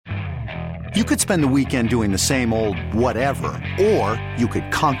You could spend the weekend doing the same old whatever, or you could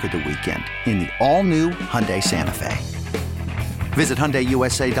conquer the weekend in the all-new Hyundai Santa Fe. Visit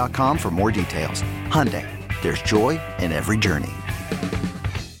HyundaiUSA.com for more details. Hyundai, there's joy in every journey.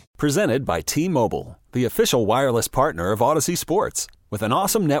 Presented by T-Mobile, the official wireless partner of Odyssey Sports. With an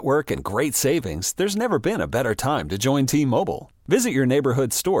awesome network and great savings, there's never been a better time to join T-Mobile. Visit your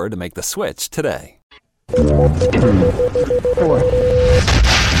neighborhood store to make the switch today. 4.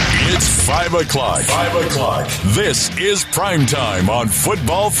 It's 5 o'clock. 5 o'clock. This is primetime on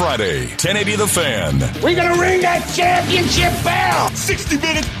Football Friday. 1080 The Fan. We're going to ring that championship bell. 60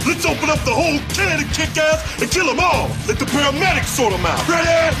 minutes. Let's open up the whole can and kick ass and kill them all. Let the paramedics sort them out.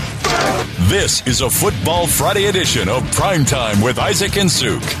 Ready? This is a Football Friday edition of Primetime with Isaac and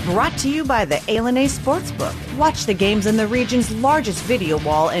Suk. Brought to you by the A&A Sportsbook. Watch the games in the region's largest video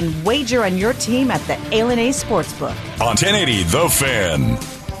wall and wager on your team at the A&A Sportsbook. On 1080 The Fan.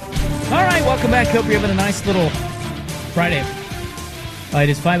 All right, welcome back. Hope you're having a nice little Friday. It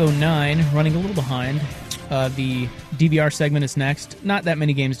is 5:09, running a little behind. The DVR segment is next. Not that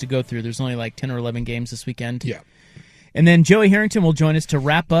many games to go through. There's only like 10 or 11 games this weekend. Yeah. And then Joey Harrington will join us to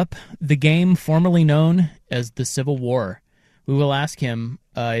wrap up the game formerly known as the Civil War. We will ask him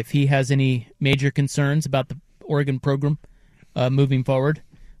if he has any major concerns about the Oregon program moving forward.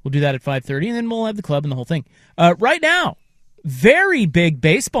 We'll do that at 5:30, and then we'll have the club and the whole thing. Right now, very big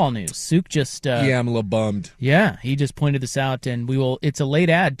baseball news. Suk just... yeah, I'm a little bummed. Yeah, he just pointed this out, and it's a late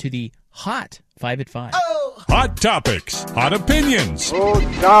add to the hot 5 at 5. Oh. Hot topics, hot opinions. Oh,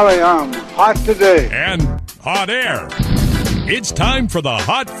 golly, I'm hot today. And hot air. It's time for the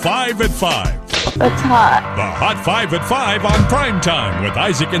Hot 5 at 5. That's hot. The Hot 5 at 5 on Primetime with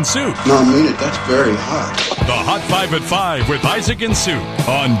Isaac and Suk. No, I mean it. That's very hot. The Hot 5 at 5 with Isaac and Suk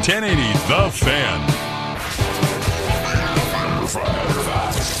on 1080 The Fan.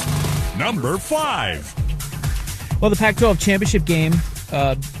 Number 5. Well, the Pac-12 championship game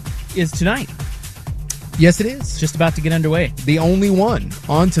is tonight. Yes, it is. It's just about to get underway. The only one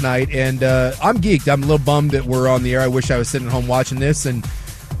on tonight, and I'm geeked. I'm a little bummed that we're on the air. I wish I was sitting at home watching this, and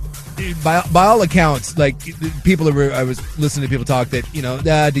by all accounts, like I was listening to people talk that,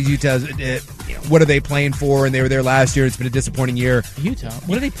 did Utah, what are they playing for? And they were there last year. It's been a disappointing year. Utah?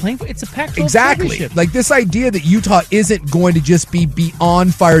 What are they playing for? It's a Pac-12 exactly. championship. Like this idea that Utah isn't going to just be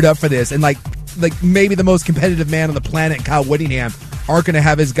beyond fired up for this, and like maybe the most competitive man on the planet, Kyle Whittingham, aren't going to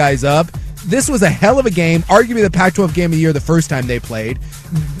have his guys up. This was a hell of a game, arguably the Pac-12 game of the year the first time they played.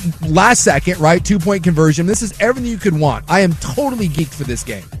 Last second, right? 2-point conversion. This is everything you could want. I am totally geeked for this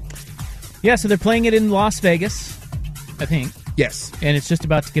game. Yeah, so they're playing it in Las Vegas, I think. Yes. And it's just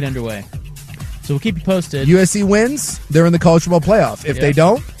about to get underway. So we'll keep you posted. USC wins, they're in the college football playoff. If they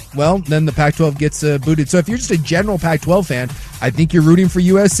don't, well, then the Pac-12 gets booted. So if you're just a general Pac-12 fan, I think you're rooting for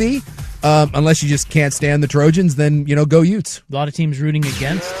USC. Unless you just can't stand the Trojans, then, go Utes. A lot of teams rooting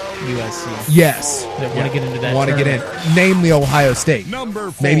against USC. Yes. That want to get into that Want to get in. Namely Ohio State.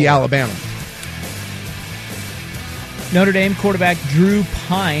 Number 4. Maybe Alabama. Notre Dame quarterback Drew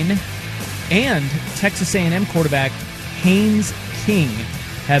Pine and Texas A&M quarterback Haynes King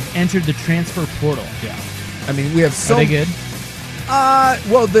have entered the transfer portal. Yeah. I mean, we have so... Are they good?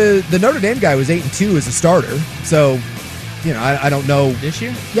 Well, the Notre Dame guy was 8-2 as a starter, so... I don't know. This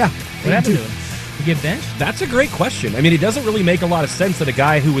year? Yeah. What happened to him? Did he get benched? That's a great question. I mean, it doesn't really make a lot of sense that a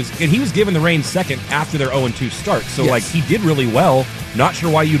guy who was given the reins second after their 0-2 start. So, he did really well. Not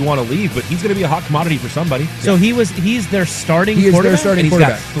sure why you'd want to leave, but he's going to be a hot commodity for somebody. So he's their starting quarterback? He is their starting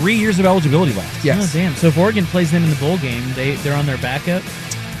quarterback. He's got 3 years of eligibility left. Yes. Oh, damn. So if Oregon plays them in the bowl game, they're on their backup?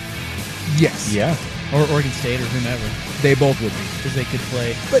 Yes. Yeah. Or Oregon State or whomever. They both would be. Because they could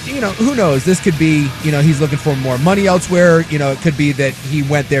play. But, who knows? This could be, he's looking for more money elsewhere. It could be that he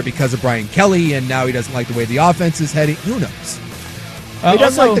went there because of Brian Kelly, and now he doesn't like the way the offense is heading. Who knows? He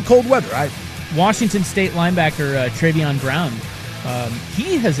doesn't like the cold weather. Washington State linebacker Travion Brown,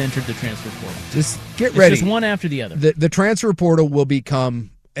 he has entered the transfer portal. Just get ready. Just one after the other. The transfer portal will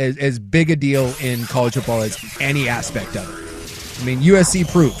become as big a deal in college football as any aspect of it. I mean,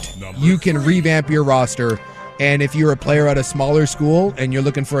 USC proved you can revamp your roster. And if you're a player at a smaller school and you're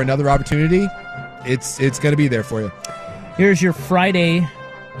looking for another opportunity, it's going to be there for you. Here's your Friday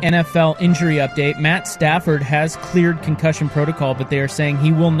NFL injury update. Matt Stafford has cleared concussion protocol, but they are saying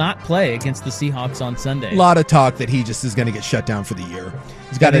he will not play against the Seahawks on Sunday. A lot of talk that he just is going to get shut down for the year.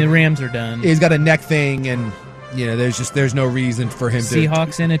 The Rams are done. He's got a neck thing, and there's no reason for him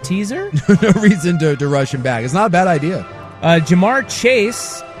Seahawks in a teaser? No reason to rush him back. It's not a bad idea. Jamar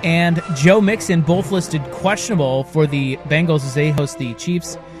Chase and Joe Mixon both listed questionable for the Bengals as they host the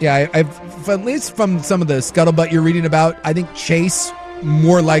Chiefs. Yeah, I've at least from some of the scuttlebutt you're reading about, I think Chase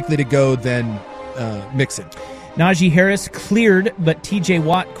more likely to go than Mixon. Najee Harris cleared, but T.J.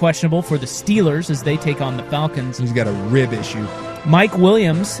 Watt questionable for the Steelers as they take on the Falcons. He's got a rib issue. Mike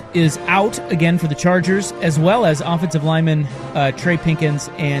Williams is out again for the Chargers, as well as offensive lineman Trey Pinkins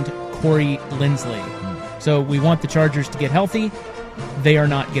and Corey Linsley. So we want the Chargers to get healthy. They are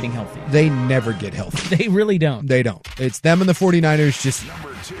not getting healthy. They never get healthy. They really don't. They don't. It's them and the 49ers, just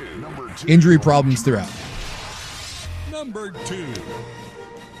injury problems throughout. Number 2.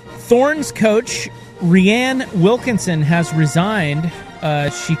 Thorns coach Rhianne Wilkinson has resigned.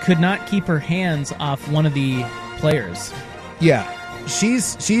 She could not keep her hands off one of the players. Yeah.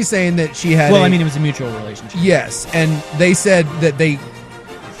 She's saying that she had Well, it was a mutual relationship. Yes, and they said that they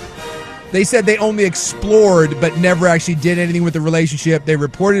only explored but never actually did anything with the relationship. They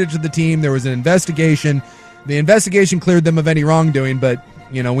reported it to the team. There was an investigation. The investigation cleared them of any wrongdoing, but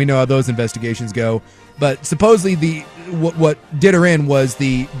we know how those investigations go. But supposedly what did her in was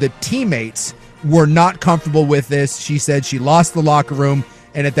the teammates were not comfortable with this. She said she lost the locker room,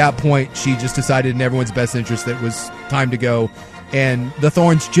 and at that point she just decided in everyone's best interest that it was time to go. And the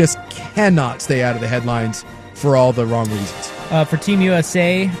Thorns just cannot stay out of the headlines for all the wrong reasons. For Team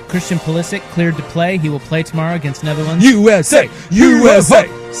USA, Christian Pulisic cleared to play. He will play tomorrow against Netherlands. USA!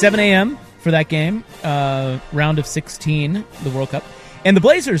 7 a.m. for that game, round of 16, the World Cup. And the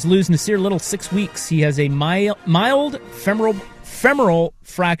Blazers lose Nasir Little 6 weeks. He has a mild femoral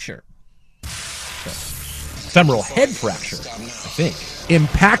fracture. Femoral head fracture, I think.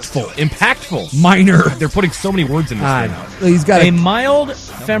 Impactful. Minor. They're putting so many words in this thing. He's got a mild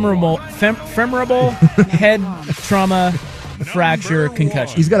femoral head trauma fracture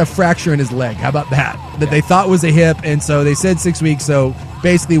concussion. He's got a fracture in his leg. How about that? That they thought was a hip, and so they said 6 weeks, so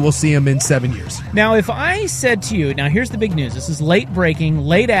basically we'll see him in 7 years. Now, if I said to you, now here's the big news. This is late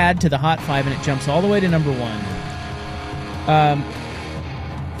add to the Hot 5, and it jumps all the way to number 1.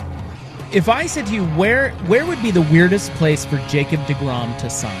 If I said to you, where would be the weirdest place for Jacob deGrom to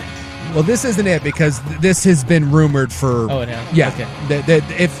sign? Well, this isn't it, because this has been rumored for... Oh, it has? Yeah. Okay.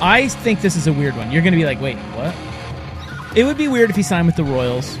 If I think this is a weird one. You're going to be like, wait, what? It would be weird if he signed with the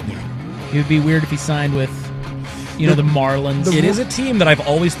Royals. It would be weird if he signed with, the Marlins. It is a team that I've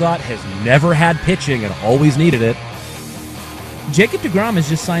always thought has never had pitching and always needed it. Jacob deGrom has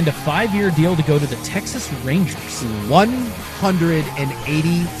just signed a 5-year deal to go to the Texas Rangers.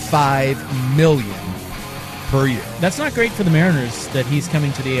 $185 million per year. That's not great for the Mariners that he's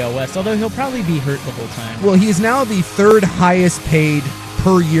coming to the AL West, although he'll probably be hurt the whole time. Well, he is now the third highest paid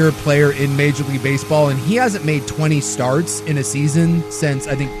per year player in Major League Baseball, and he hasn't made 20 starts in a season since,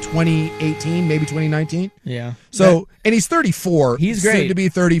 I think, 2018, maybe 2019. Yeah. So, and he's 34. He's great. Soon to be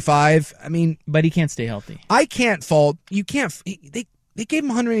 35. But he can't stay healthy. I can't fault. You can't. They gave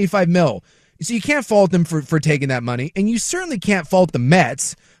him $185 million. So you can't fault them for taking that money, and you certainly can't fault the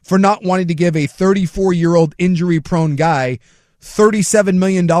Mets for not wanting to give a 34-year-old injury-prone guy $37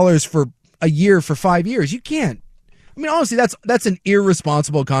 million for a year for 5 years. You can't. Honestly, that's an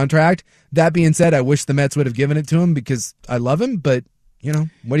irresponsible contract. That being said, I wish the Mets would have given it to him because I love him, but,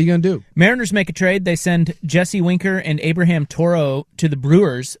 what are you going to do? Mariners make a trade. They send Jesse Winker and Abraham Toro to the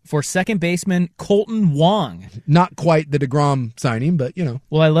Brewers for second baseman Colton Wong. Not quite the deGrom signing, but,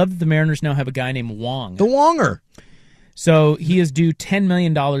 Well, I love that the Mariners now have a guy named Wong. The Wonger. So he is due $10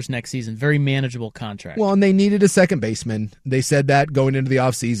 million next season. Very manageable contract. Well, and they needed a second baseman. They said that going into the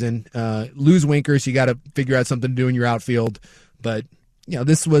offseason. Lose Winker, so you got to figure out something to do in your outfield. But,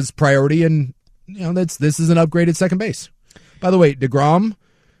 this was priority, and, this is an upgraded second base. By the way, deGrom,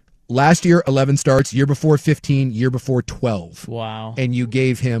 last year, 11 starts. Year before, 15. Year before, 12. Wow. And you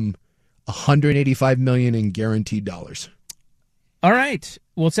gave him $185 million in guaranteed dollars. All right.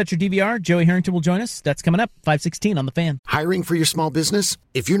 We'll set your DVR. Joey Harrington will join us. That's coming up, 5:16 on The Fan. Hiring for your small business?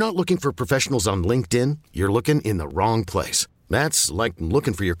 If you're not looking for professionals on LinkedIn, you're looking in the wrong place. That's like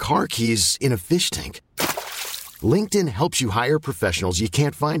looking for your car keys in a fish tank. LinkedIn helps you hire professionals you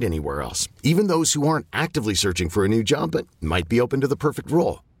can't find anywhere else, even those who aren't actively searching for a new job but might be open to the perfect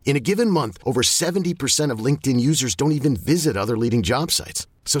role. In a given month, over 70% of LinkedIn users don't even visit other leading job sites.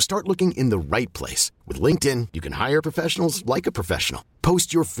 So start looking in the right place. With LinkedIn, you can hire professionals like a professional.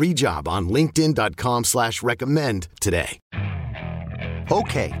 Post your free job on linkedin.com/recommend today.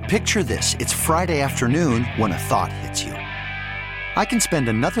 Okay, picture this. It's Friday afternoon when a thought hits you. I can spend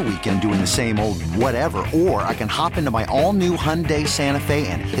another weekend doing the same old whatever, or I can hop into my all-new Hyundai Santa Fe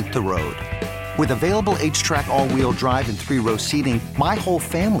and hit the road. With available H-Track all-wheel drive and 3-row seating, my whole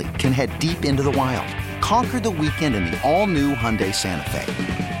family can head deep into the wild. Conquer the weekend in the all-new Hyundai Santa Fe.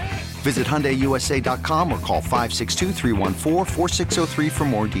 Visit HyundaiUSA.com or call 562-314-4603 for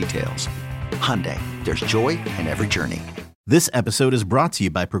more details. Hyundai, there's joy in every journey. This episode is brought to you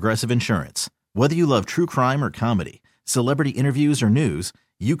by Progressive Insurance. Whether you love true crime or comedy, celebrity interviews or news,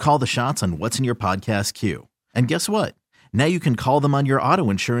 you call the shots on what's in your podcast queue. And guess what? Now you can call them on your auto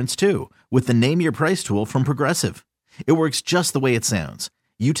insurance too with the Name Your Price tool from Progressive. It works just the way it sounds.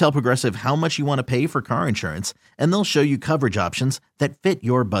 You tell Progressive how much you want to pay for car insurance, and they'll show you coverage options that fit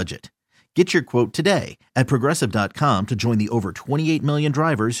your budget. Get your quote today at Progressive.com to join the over 28 million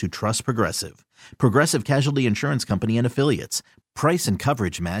drivers who trust Progressive. Progressive Casualty Insurance Company and Affiliates. Price and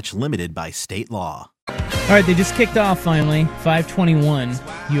coverage match limited by state law. All right, they just kicked off finally. 5:21,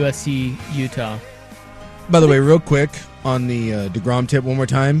 USC, Utah. By the way, real quick on the DeGrom tip one more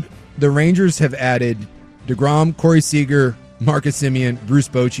time. The Rangers have added DeGrom, Corey Seager, Marcus Semien, Bruce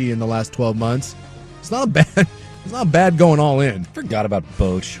Bochy in the last 12 months. It's not bad going all in. Forgot about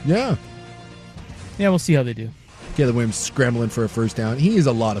Boch. Yeah. Yeah, we'll see how they do. Caleb Williams scrambling for a first down. He is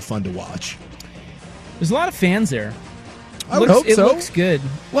a lot of fun to watch. There's a lot of fans there. I would hope so. It looks good.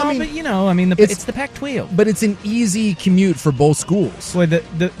 Well, but it's the Pac-12. But it's an easy commute for both schools. Boy,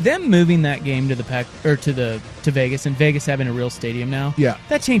 them moving that game to to Vegas, and Vegas having a real stadium now. Yeah,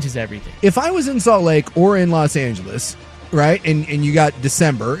 that changes everything. If I was in Salt Lake or in Los Angeles, right, and you got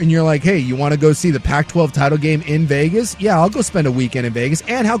December, and you're like, hey, you want to go see the Pac-12 title game in Vegas? Yeah, I'll go spend a weekend in Vegas.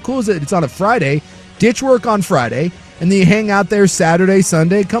 And how cool is it? It's on a Friday. Ditch work on Friday, and then you hang out there Saturday,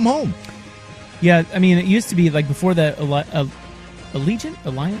 Sunday, come home. Yeah, I mean, it used to be like before the Allegiant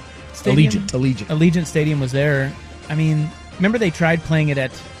Stadium was there. I mean, remember they tried playing it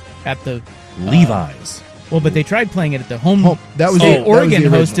at the Levi's. Well, but they tried playing it at the home. That was Oregon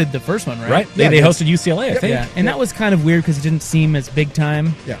hosted the first one, right? Right. They hosted UCLA, I think. Yeah, and that was kind of weird because it didn't seem as big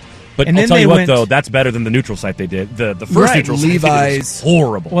time. Yeah. But I'll tell you what, though, that's better than the neutral site they did. The first neutral site Levi's was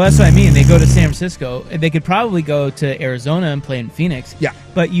horrible. Well, that's what I mean. They go to San Francisco. They could probably go to Arizona and play in Phoenix. Yeah.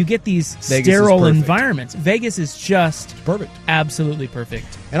 But you get these sterile environments. Vegas is just perfect. Absolutely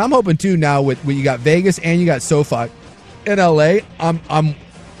perfect. And I'm hoping, too, now with you got Vegas and you got SoFi in L.A., I'm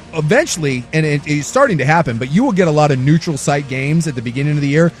eventually, and it's starting to happen, but you will get a lot of neutral site games at the beginning of the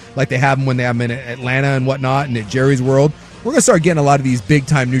year, like they have them when they have them in Atlanta and whatnot and at Jerry's World. We're going to start getting a lot of these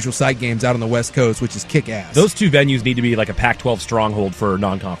big-time neutral site games out on the West Coast, which is kick-ass. Those two venues need to be like a Pac-12 stronghold for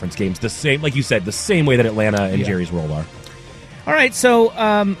non-conference games. The same, like you said, the same way that Atlanta and Jerry's World are. All right, so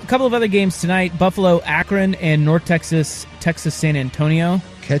a couple of other games tonight. Buffalo, Akron, and North Texas, San Antonio.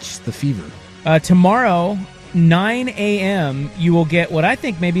 Catch the fever. Tomorrow, 9 a.m., you will get what I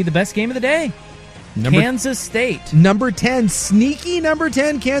think may be the best game of the day. Kansas State. Number 10, sneaky number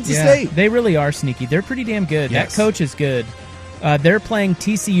 10, Kansas State. They really are sneaky. They're pretty damn good. Yes. That coach is good. They're playing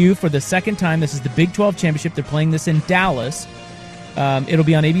TCU for the second time. This is the Big 12 Championship. They're playing this in Dallas. It'll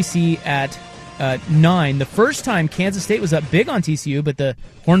be on ABC at 9. The first time Kansas State was up big on TCU, but the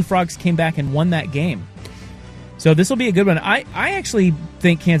Horned Frogs came back and won that game. So this will be a good one. I actually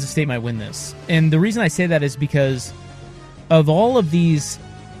think Kansas State might win this. And the reason I say that is because of all of these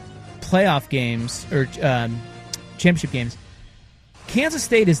playoff games or championship games, Kansas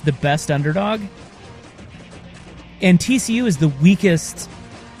State is the best underdog, and TCU is the weakest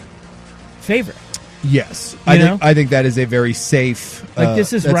favorite. Yes, I think that is a very safe.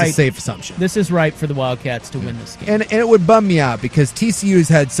 This is right. A safe assumption. This is right for the Wildcats to win this game, and it would bum me out because TCU has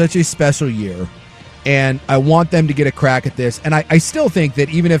had such a special year, and I want them to get a crack at this. And I still think that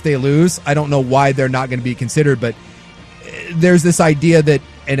even if they lose, I don't know why they're not going to be considered, but there's this idea that,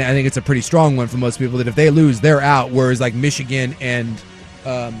 and I think it's a pretty strong one for most people, that if they lose, they're out. Whereas like Michigan and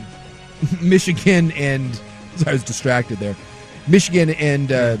sorry, I was distracted there. Michigan and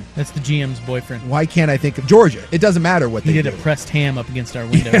that's the GM's boyfriend. Why can't I think of Georgia? It doesn't matter what they did. do. A pressed ham up against our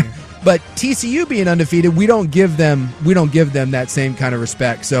window. Yeah. But TCU being undefeated, we don't give them that same kind of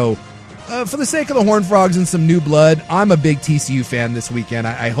respect. So for the sake of the Horned Frogs and some new blood, I'm a big TCU fan this weekend.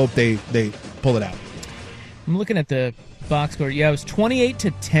 I hope they pull it out. I'm looking at the box score. Yeah, it was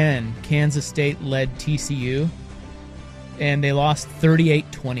 28-10. Kansas State led TCU, and they lost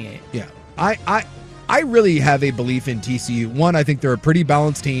 38-28. Yeah, I really have a belief in TCU. One, I think they're a pretty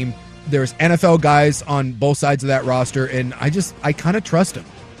balanced team. There's NFL guys on both sides of that roster, and I kind of trust them.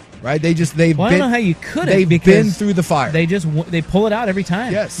 Right? I don't know how you could have. They've been through the fire. They pull it out every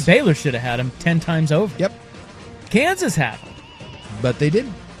time. Yes, Baylor should have had them 10 times over. Yep, Kansas had them, but they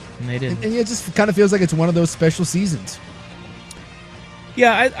didn't. And they didn't. And it just kind of feels like it's one of those special seasons.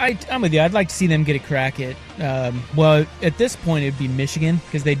 Yeah, I'm with you. I'd like to see them get a crack at. Well, at this point, it'd be Michigan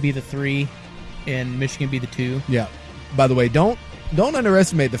because they'd be the 3, and Michigan be the 2. Yeah. By the way, don't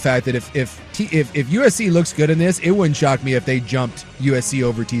underestimate the fact that if USC looks good in this, it wouldn't shock me if they jumped USC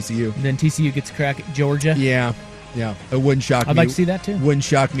over TCU. And then TCU gets a crack at Georgia. Yeah. Yeah, it wouldn't shock me. I'd like to see that too. Wouldn't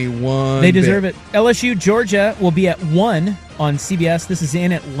shock me one They deserve bit. it. LSU, Georgia will be at 1 on CBS. This is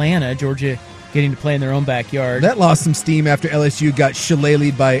in Atlanta. Georgia getting to play in their own backyard. That lost some steam after LSU got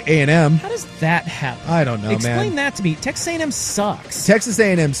shillelied by A&M. How does that happen? I don't know, man. Explain that to me. Texas A&M sucks. Texas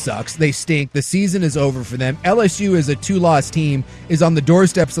A&M sucks. They stink. The season is over for them. LSU, as a 2-loss team, is on the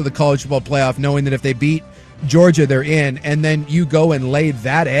doorsteps of the college football playoff, knowing that if they beat Georgia, they're in. And then you go and lay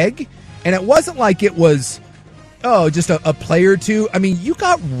that egg. And it wasn't like it was, just a play or two. I mean, you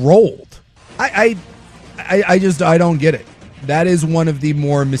got rolled. I don't get it. That is one of the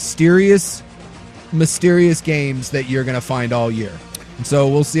more mysterious games that you're going to find all year. And so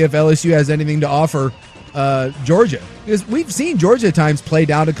we'll see if LSU has anything to offer Georgia. Because we've seen Georgia at times play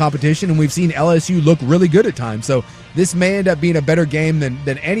down to competition, and we've seen LSU look really good at times. So this may end up being a better game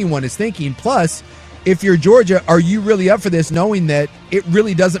than anyone is thinking. Plus, if you're Georgia, are you really up for this, knowing that it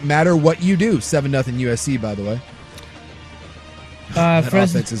really doesn't matter what you do? 7-0 USC, by the way. That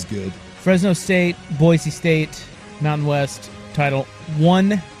offense is good. Fresno State, Boise State, Mountain West, title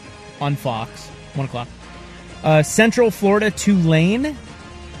 1 on Fox. 1 o'clock. Central Florida, Tulane,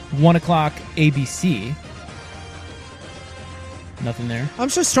 1 o'clock ABC. Nothing there. I'm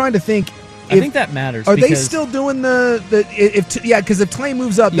just trying to think. I think that matters. Are they still doing because if Tulane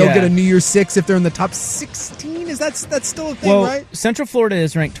moves up, they'll get a New Year's 6 if they're in the top 16? That's still a thing, right? Central Florida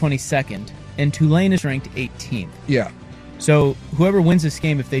is ranked 22nd, and Tulane is ranked 18th. Yeah. So whoever wins this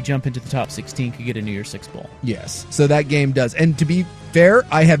game, if they jump into the top 16, could get a New Year's 6 bowl. Yes. So that game does. And to be fair,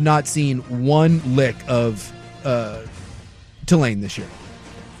 I have not seen one lick of Tulane this year.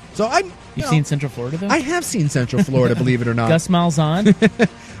 So You've seen Central Florida, though? I have seen Central Florida, believe it or not. Gus Malzahn?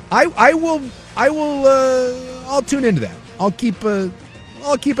 I'll tune into that. I'll keep an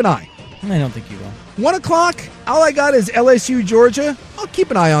eye. I don't think you will. 1 o'clock, all I got is LSU, Georgia. I'll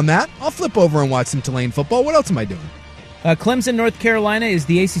keep an eye on that. I'll flip over and watch some Tulane football. What else am I doing? Clemson, North Carolina is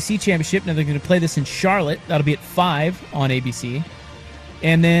the ACC Championship. Now they're going to play this in Charlotte. That'll be at 5 on ABC.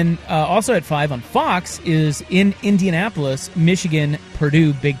 And then also at 5 on Fox is in Indianapolis, Michigan,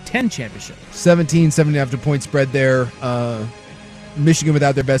 Purdue Big Ten Championship. 17.5 point spread there. Michigan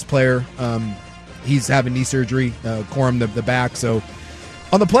without their best player. He's having knee surgery, Corum the back. So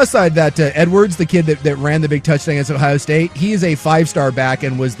on the plus side, that Edwards, the kid that ran the big touchdown against Ohio State, he is a 5-star back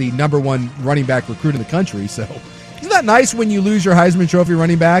and was the #1 running back recruit in the country. So isn't that nice when you lose your Heisman Trophy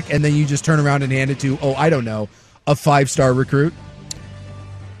running back and then you just turn around and hand it to, a 5-star recruit?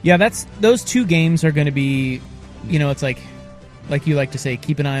 Yeah, those two games are going to be, it's like you like to say,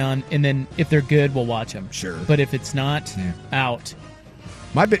 keep an eye on, and then if they're good, we'll watch them. Sure. But if it's not, out.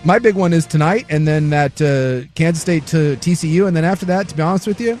 My big one is tonight, and then that Kansas State to TCU, and then after that, to be honest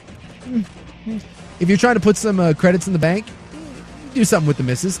with you, if you're trying to put some credits in the bank, do something with the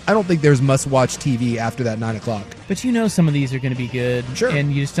misses. I don't think there's must-watch TV after that 9 o'clock. But some of these are going to be good, sure,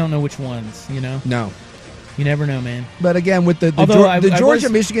 and you just don't know which ones, No. You never know, man. But again, with the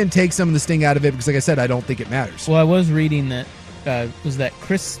Georgia-Michigan takes some of the sting out of it because, like I said, I don't think it matters. Well, I was reading that, was that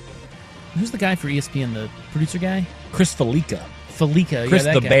Chris, who's the guy for ESPN, the producer guy? Chris Felica. Chris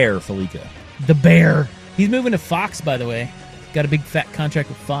the Bear Felica. The Bear. He's moving to Fox, by the way. Got a big fat contract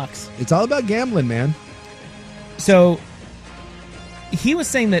with Fox. It's all about gambling, man. So he was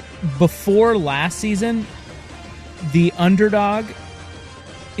saying that before last season, the underdog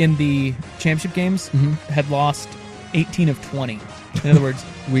in the championship games had lost 18 of 20. In other words,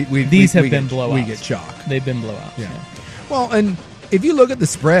 these have been blowouts. We get chalk. They've been blowouts. Yeah. Well, and if you look at the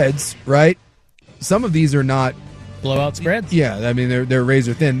spreads, right, some of these are not blowout spreads. Yeah, I mean they're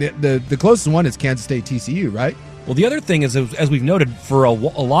razor thin. The closest one is Kansas State TCU, right? Well, the other thing is, as we've noted for a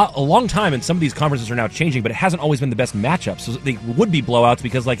long time, and some of these conferences are now changing, but it hasn't always been the best matchup. So they would be blowouts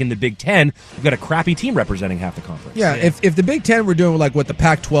because, like in the Big Ten, you've got a crappy team representing half the conference. Yeah, if the Big Ten were doing like what the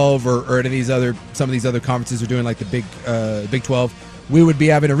Pac-12 or any of some of these other conferences are doing, like the Big 12, we would be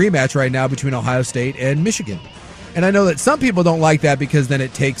having a rematch right now between Ohio State and Michigan. And I know that some people don't like that because then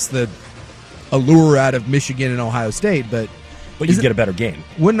it takes the allure out of Michigan and Ohio State, but you get a better game.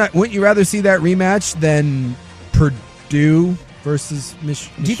 Wouldn't you rather see that rematch than Purdue versus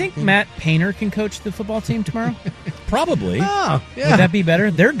Michigan? Do you think Matt Painter can coach the football team tomorrow? Probably. Oh, yeah. Would that be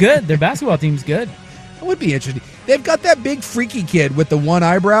better? They're good. Their basketball team's good. That would be interesting. They've got that big freaky kid with the one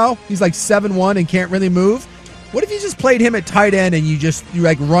eyebrow. He's like 7'1" and can't really move. What if you just played him at tight end and you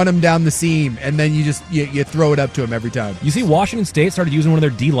run him down the seam and then you throw it up to him every time? You see Washington State started using one of their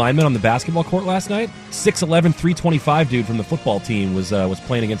D linemen on the basketball court last night? 6'11", 325 dude from the football team was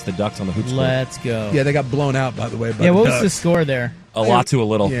playing against the Ducks on the hoops court. Let's go. Yeah, they got blown out, by the way. Yeah, what was the score there? A lot to a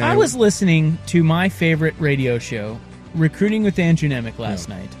little. Yeah. I was listening to my favorite radio show, Recruiting with Andrew Nemec, last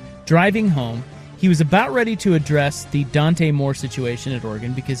night. Driving home, he was about ready to address the Dante Moore situation at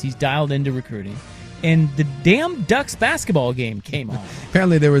Oregon because he's dialed into recruiting, and the damn Ducks basketball game came on.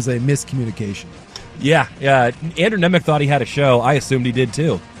 Apparently there was a miscommunication. Yeah. Andrew Nemec thought he had a show. I assumed he did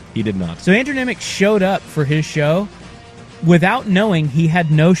too. He did not. So Andrew Nemec showed up for his show without knowing he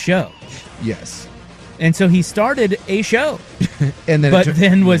had no show. Yes. And so he started a show, and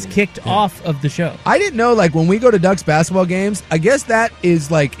then was kicked off of the show. I didn't know, like, when we go to Ducks basketball games, I guess that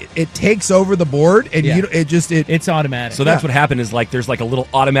is, like, it takes over the board, and it's automatic. So that's what happened is, like, there's, like, a little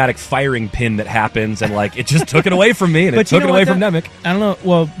automatic firing pin that happens, and, like, it just took it away from me, and it took it away from Nemec. I don't know.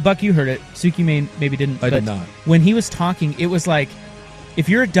 Well, Buck, you heard it. Suki maybe didn't. I did not. When he was talking, it was like, if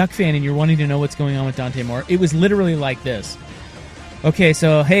you're a Duck fan and you're wanting to know what's going on with Dante Moore, it was literally like this. Okay,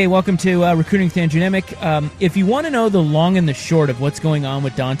 so, hey, welcome to Recruiting with Andrew Nemec. If you want to know the long and the short of what's going on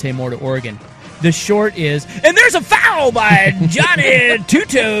with Dante Moore to Oregon, the short is, and there's a foul by Johnny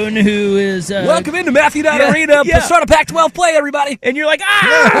Tutone, who is... welcome into Matthew Dowd Arena. Yeah. Start a Pac-12 play, everybody. And you're like,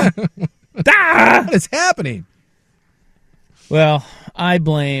 ah! Ah! What is happening? Well, I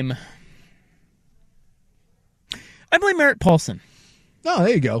blame Merritt Paulson. Oh,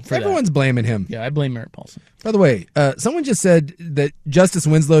 there you go. Everyone's blaming him. Yeah, I blame Merritt Paulson. By the way, someone just said that Justice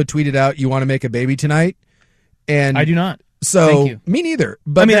Winslow tweeted out, "You want to make a baby tonight?" And I do not. So Thank you. Me neither.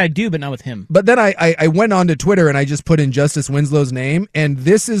 But I do, but not with him. But then I went on to Twitter and I just put in Justice Winslow's name, and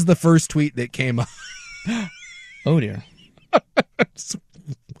this is the first tweet that came up. Oh dear.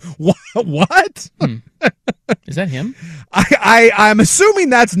 What? Is that him? I'm assuming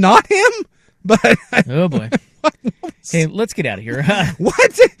that's not him. But oh boy. Hey, let's get out of here.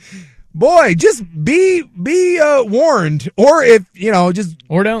 What? Boy, just be warned, or if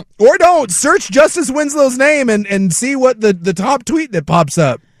or don't search Justice Winslow's name and see what the top tweet that pops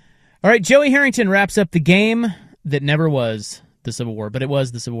up. All right, Joey Harrington wraps up the game that never was the Civil War, but it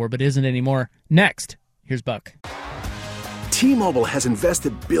was the Civil War, but isn't anymore. Next, here's Buck. T-Mobile has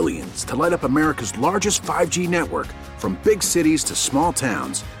invested billions to light up America's largest 5G network, from big cities to small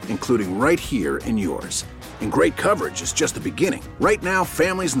towns, including right here in yours. And great coverage is just the beginning. Right now,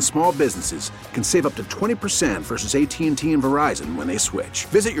 families and small businesses can save up to 20% versus AT&T and Verizon when they switch.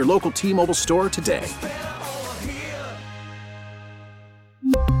 Visit your local T-Mobile store today.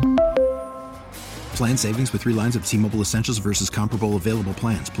 Plan savings with 3 lines of T-Mobile Essentials versus comparable available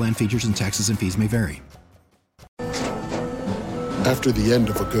plans. Plan features and taxes and fees may vary. After the end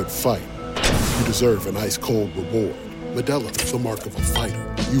of a good fight, you deserve an ice-cold reward. Modelo is the mark of a fighter.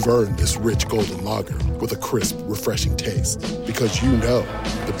 You've earned this rich golden lager with a crisp, refreshing taste. Because you know,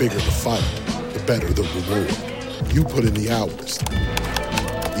 the bigger the fight, the better the reward. You put in the hours,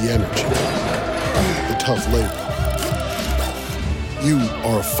 the energy, the tough labor. You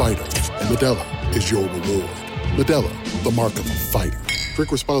are a fighter, and Modelo is your reward. Modelo, the mark of a fighter.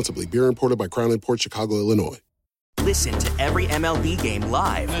 Drink responsibly. Beer imported by Crown Imports, Chicago, Illinois. Listen to every MLB game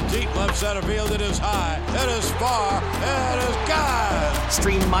live. In the deep left center field, it is high, it is far, it is gone.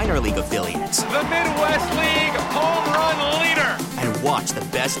 Stream minor league affiliates. The Midwest League home run leader. And watch the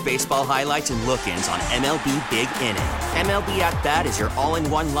best baseball highlights and look-ins on MLB Big Inning. MLB At Bat is your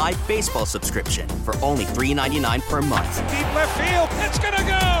all-in-one live baseball subscription for only $3.99 per month. Deep left field, it's gonna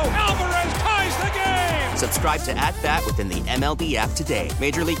go. Alvarez ties the game. Subscribe to At Bat within the MLB app today.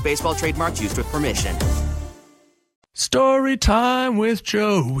 Major League Baseball trademarks used with permission. Story time with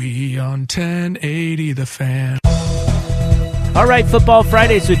Joey on 1080 The Fan. All right, Football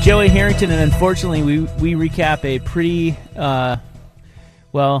Fridays with Joey Harrington, and unfortunately, we recap a pretty,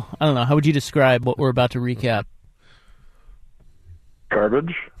 well, I don't know. How would you describe what we're about to recap?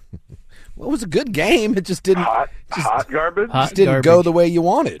 Garbage. Well, it was a good game. It just didn't... Hot garbage? Just didn't go the way you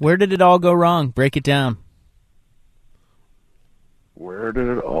wanted. Where did it all go wrong? Break it down. Where did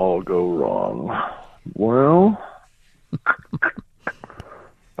it all go wrong? Well...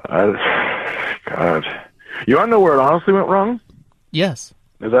 God, you want to know where it honestly went wrong? Yes,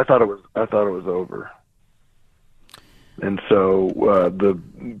 because I thought it was over, and so the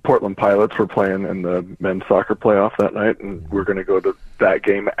Portland Pilots were playing in the men's soccer playoff that night, and we're going to go to that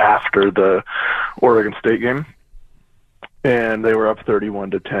game after the Oregon State game, and they were up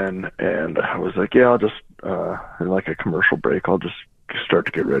 31-10, and I was like, yeah, I'll just in like a commercial break, I'll just start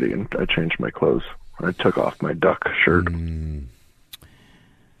to get ready, and I changed my clothes. I took off my duck shirt.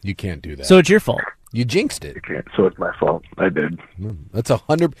 You can't do that. So it's your fault. You jinxed it. You can't. So it's my fault. I did. That's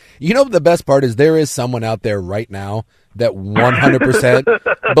 100. You know, the best part is there is someone out there right now that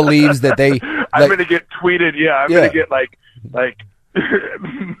 100% believes that they. I'm going to get tweeted. Yeah, I'm going to get like.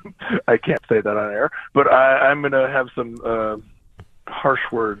 I can't say that on air, but I'm going to have some harsh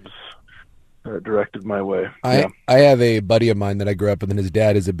words directed my way. I have a buddy of mine that I grew up with, and his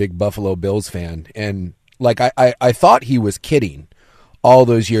dad is a big Buffalo Bills fan. And like I thought he was kidding all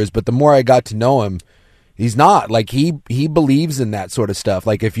those years, but the more I got to know him, he's not. Like he believes in that sort of stuff.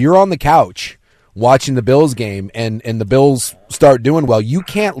 Like if you're on the couch watching the Bills game and the Bills start doing well, you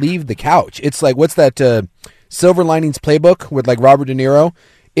can't leave the couch. It's like, what's that Silver Linings Playbook with like Robert De Niro?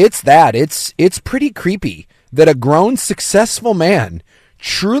 It's that. It's pretty creepy that a grown, successful man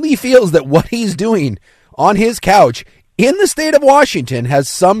truly feels that what he's doing on his couch in the state of Washington has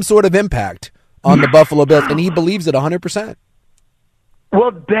some sort of impact on the Buffalo Bills, and he believes it 100%.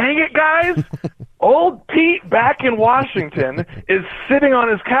 Well, dang it, guys. Old Pete back in Washington is sitting on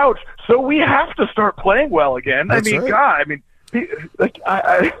his couch, so we have to start playing well again. That's I mean, right. God, I mean,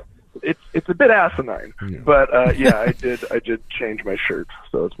 it's a bit asinine, but I did change my shirt,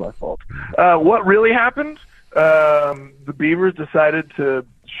 so it's my fault. What really happened? The Beavers decided to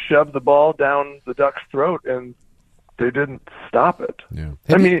shove the ball down the Ducks' throat, and they didn't stop it. Yeah.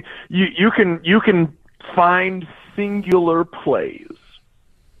 I mean, you can find singular plays.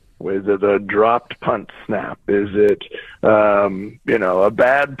 Is it a dropped punt snap? Is it a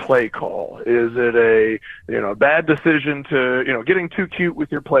bad play call? Is it a bad decision to getting too cute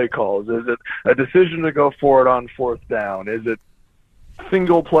with your play calls? Is it a decision to go for it on fourth down? Is it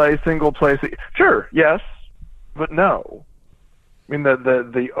single play? Sure, yes, but no. I mean,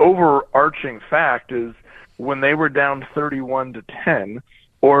 the overarching fact is when they were down 31-10,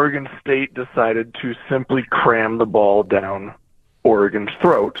 Oregon State decided to simply cram the ball down Oregon's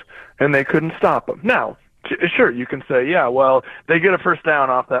throat, and they couldn't stop them. Now, sure, you can say, yeah, well, they get a first down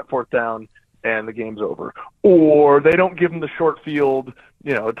off that fourth down, and the game's over. Or they don't give them the short field,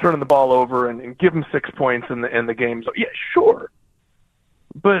 turning the ball over and give them 6 points, and the game's over. Yeah, sure.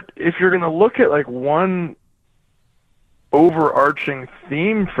 But if you're going to look at like one overarching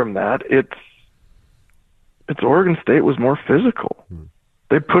theme from that, it's Oregon State was more physical.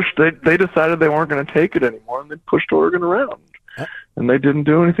 They decided they weren't going to take it anymore, and they pushed Oregon around. And they didn't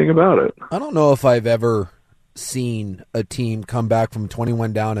do anything about it. I don't know if I've ever seen a team come back from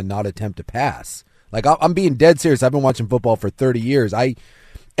 21 down and not attempt to pass. Like, I'm being dead serious. I've been watching football for 30 years. And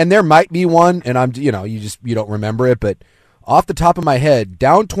there might be one, and you don't remember it, but off the top of my head,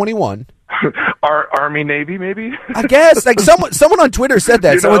 down 21. Army, Navy, maybe? I guess. Like someone on Twitter said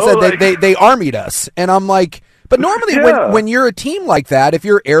that. Someone said they armied us. And I'm like, but normally when you're a team like that, if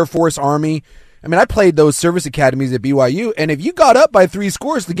you're Air Force, Army, I mean, I played those service academies at BYU, and if you got up by 3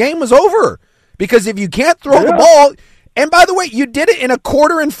 scores, the game was over. Because if you can't throw the ball, and by the way, you did it in a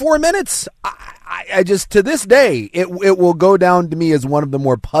quarter and 4 minutes. I just, to this day, it will go down to me as one of the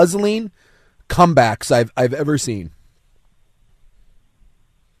more puzzling comebacks I've ever seen.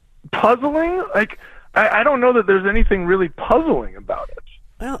 Puzzling? Like, I don't know that there's anything really puzzling about it.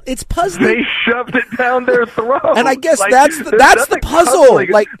 Well, it's puzzling. They shoved it down their throat. And I guess that's the puzzle.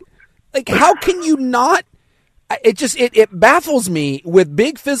 Like, how can you not? It baffles me with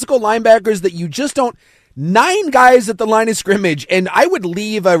big physical linebackers that you just don't. 9 guys at the line of scrimmage, and I would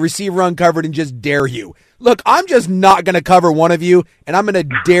leave a receiver uncovered and just dare you. Look, I'm just not going to cover one of you, and I'm going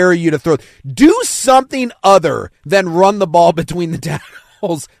to dare you to throw. Do something other than run the ball between the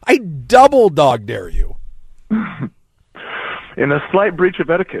tackles. I double dog dare you. In a slight breach of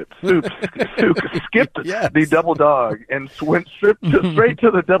etiquette, Suk skipped the double dog and went straight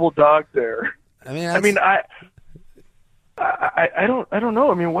to the double dog there. I don't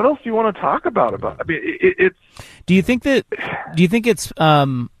know. I mean, what else do you want to talk about? I mean, it's. Do you think it's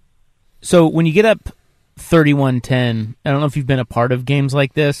so when you get up 31-10? I don't know if you've been a part of games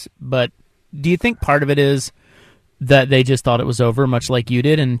like this, but do you think part of it is that they just thought it was over, much like you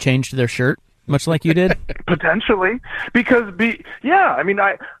did, and changed their shirt? Much like you did? Potentially. Because, I mean,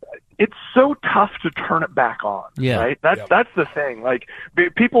 it's so tough to turn it back on, right? That's the thing. Like,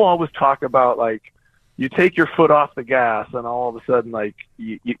 people always talk about, like, you take your foot off the gas and all of a sudden, like,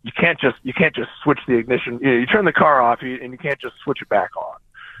 you can't just switch the ignition. You turn the car off and you can't just switch it back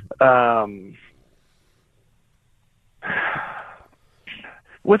on.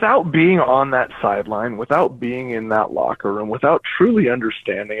 Without being on that sideline, without being in that locker room, without truly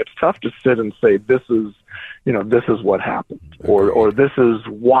understanding, it's tough to sit and say, this is what happened, or this is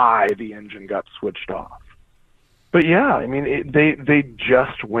why the engine got switched off. But yeah, I mean, they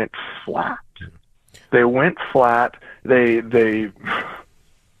just went flat. They went flat. They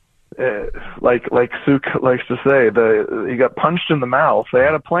like Suk likes to say, he got punched in the mouth. They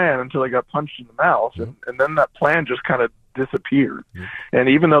had a plan until they got punched in the mouth, and then that plan just kind of disappeared. And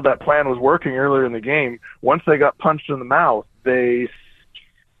even though that plan was working earlier in the game, once they got punched in the mouth, they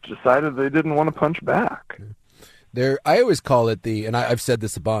decided they didn't want to punch back. I always call it and I've said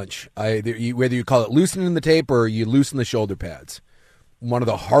this a bunch, whether you call it loosening the tape or you loosen the shoulder pads, one of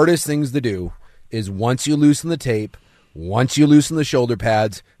the hardest things to do is once you loosen the tape, once you loosen the shoulder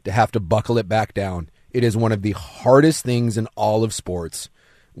pads, to have to buckle it back down. It is one of the hardest things in all of sports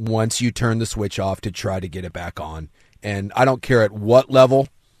once you turn the switch off to try to get it back on. And I don't care at what level,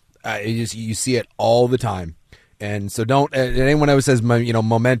 you see it all the time. And so anyone who says,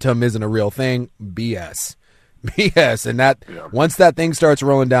 momentum isn't a real thing, BS. BS. And once that thing starts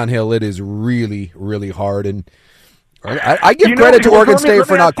rolling downhill, it is really, really hard. And I give credit to Oregon State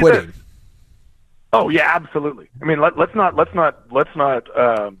for not quitting. Oh yeah, absolutely. I mean, let's not.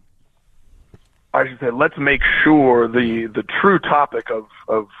 I should say, let's make sure the true topic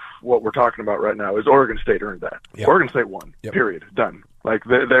of what we're talking about right now is Oregon State earned that. Yep. Oregon State won. Yep. Period. Done. Like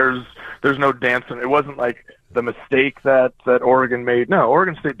there's no dancing. It wasn't like the mistake that Oregon made. No,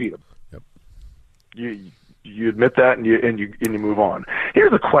 Oregon State beat them. Yep. You admit that and you move on.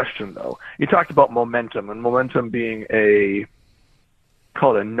 Here's a question though. You talked about momentum and momentum being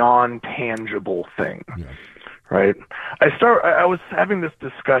call it a non-tangible thing. Yeah. Right. I was having this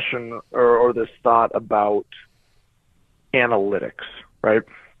discussion or this thought about analytics, right?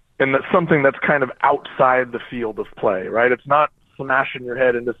 And that's something that's kind of outside the field of play, right? It's not smashing your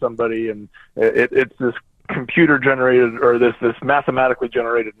head into somebody and it's this computer generated or this mathematically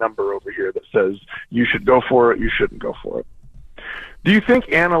generated number over here that says you should go for it, you shouldn't go for it. Do you think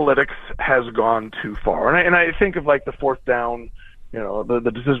analytics has gone too far? And I think of like the fourth down,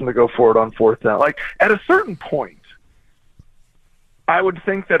 the decision to go for it on fourth down. Like at a certain point, I would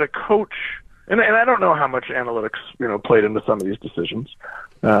think that a coach, and I don't know how much analytics, played into some of these decisions,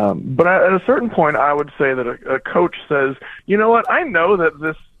 but at a certain point, I would say that a coach says, you know what, I know that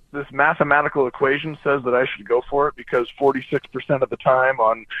this mathematical equation says that I should go for it because 46% of the time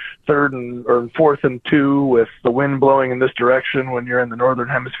on 3rd or 4th and 2 with the wind blowing in this direction when you're in the northern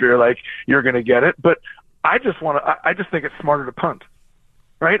hemisphere, like you're going to get it. But I just think it's smarter to punt,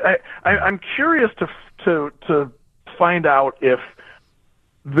 right? I'm curious to find out if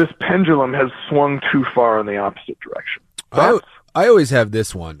this pendulum has swung too far in the opposite direction. I always have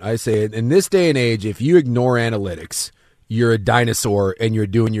this one. I say in this day and age, if you ignore analytics, you're a dinosaur and you're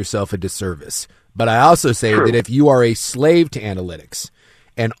doing yourself a disservice. But I also say that if you are a slave to analytics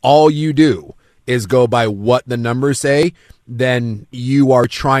and all you do is go by what the numbers say, then you are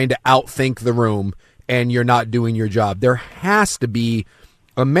trying to outthink the room and you're not doing your job. There has to be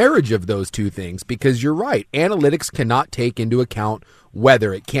a marriage of those two things because you're right. Analytics cannot take into account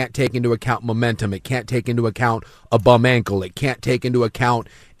weather. It can't take into account momentum. It can't take into account a bum ankle. It can't take into account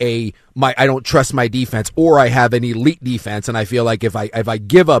I don't trust my defense or I have an elite defense and I feel like if I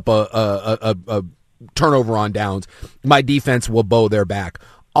give up a turnover on downs, my defense will bow their back.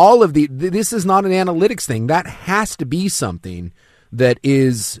 All of this is not an analytics thing. That has to be something that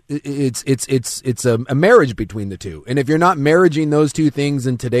is it's a marriage between the two. And if you're not marrying those two things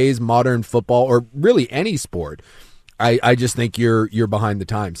in today's modern football or really any sport, I just think you're behind the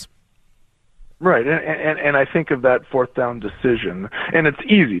times. Right, and I think of that fourth down decision, and it's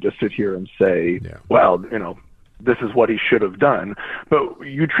easy to sit here and say, well, this is what he should have done. But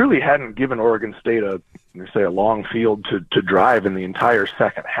you truly hadn't given Oregon State a long field to drive in the entire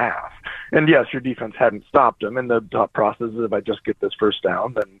second half. And yes, your defense hadn't stopped them. And the thought process is if I just get this first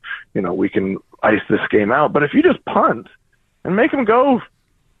down, then, we can ice this game out. But if you just punt and make them go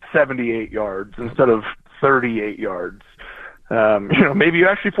 78 yards instead of 38 yards, maybe you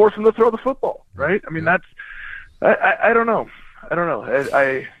actually force them to throw the football, right? I mean, I don't know.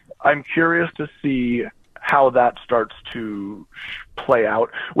 I'm curious to see how that starts to play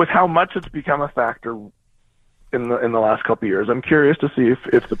out with how much it's become a factor in the last couple of years. I'm curious to see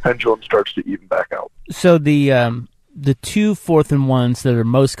if the pendulum starts to even back out. So the 2 4th and 1s that are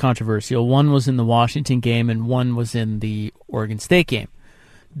most controversial, one was in the Washington game and one was in the Oregon State game.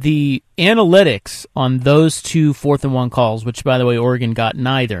 The analytics on those 2 4th and 1 calls, which by the way Oregon got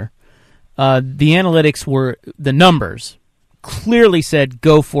neither, the analytics were the numbers clearly said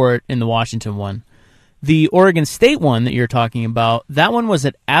go for it in the Washington one. The Oregon State one that you're talking about, that one was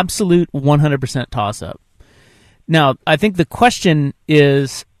an absolute 100% toss-up. Now, I think the question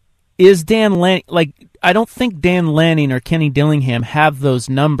is Dan Lanning, I don't think Dan Lanning or Kenny Dillingham have those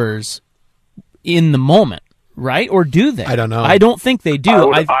numbers in the moment, right? Or do they? I don't know. I don't think they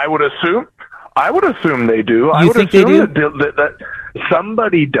do. I would assume they do. You think they do? That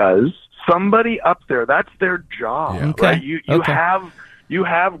somebody does. Somebody up there. That's their job, right? You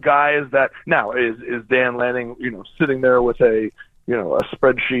have guys that now is Dan Lanning, sitting there with a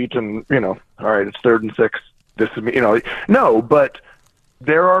spreadsheet and all right, it's 3rd and 6. This is me, no, but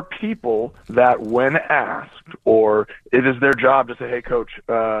there are people that when asked, or it is their job to say, hey, coach,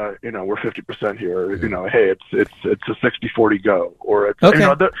 we're 50% here, or, hey, it's a 60-40 go, or it's,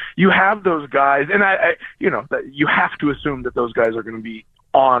 okay. You have those guys, and I that you have to assume that those guys are going to be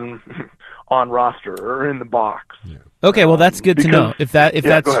on roster or in the box. Yeah. Okay, well, that's good to know. If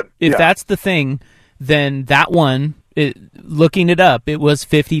that's the thing, then that one, looking it up, it was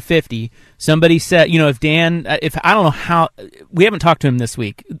 50-50. Somebody said, if Dan, I don't know how, we haven't talked to him this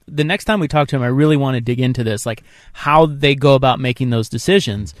week. The next time we talk to him, I really want to dig into this, like how they go about making those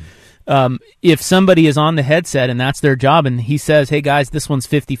decisions. If somebody is on the headset and that's their job and he says, hey guys, this one's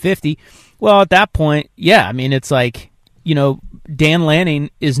 50-50, well, at that point, yeah, I mean, it's like, Dan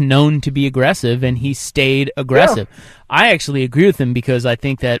Lanning is known to be aggressive, and he stayed aggressive. Yeah. I actually agree with him because I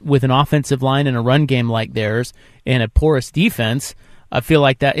think that with an offensive line and a run game like theirs and a porous defense, I feel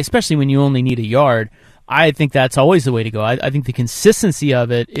like that, especially when you only need a yard, I think that's always the way to go. I think the consistency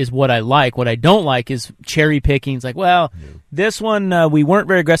of it is what I like. What I don't like is cherry picking. It's like, well, this one we weren't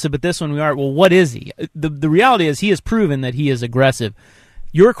very aggressive, but this one we are. Well, what is he? The reality is he has proven that he is aggressive.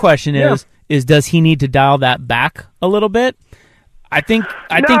 Your question is does he need to dial that back a little bit? I think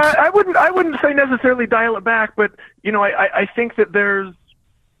I wouldn't say necessarily dial it back, but I think that there's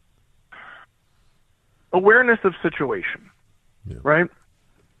awareness of situation, right?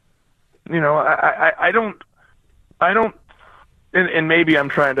 I don't, and maybe I'm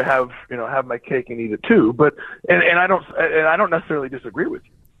trying to have my cake and eat it too, but and I don't necessarily disagree with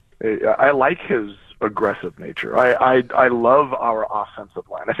you. I like his aggressive nature. I love our offensive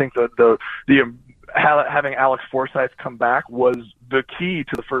line. I think the having Alex Forsythe come back was the key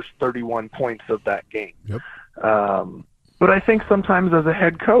to the first 31 points of that game. Yep. But I think sometimes as a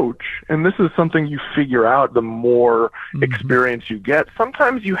head coach, and this is something you figure out the more experience you get,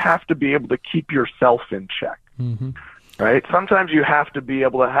 sometimes you have to be able to keep yourself in check. Mm-hmm. Right? Sometimes you have to be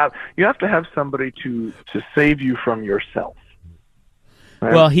able to have somebody to save you from yourself.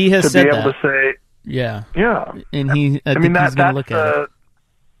 Right? Well, he has said to be that. able to say, yeah, and and he's going to look at it.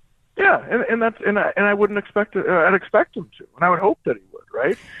 Yeah, and I wouldn't expect it. I'd expect him to, and I would hope that he would,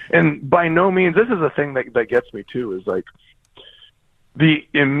 right? And by no means, this is a thing that gets me too, is like the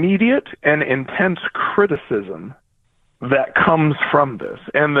immediate and intense criticism that comes from this,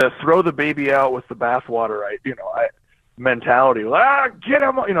 and the throw the baby out with the bathwater, mentality. Get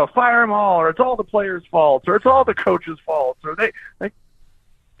him, fire them all, or it's all the players' faults, or it's all the coaches' faults, or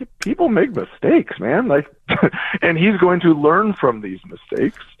people make mistakes, man. And he's going to learn from these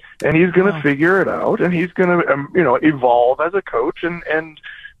mistakes. And he's going to figure it out, and he's going to, evolve as a coach and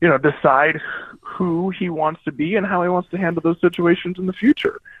decide who he wants to be and how he wants to handle those situations in the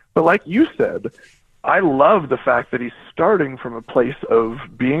future. But like you said, I love the fact that he's starting from a place of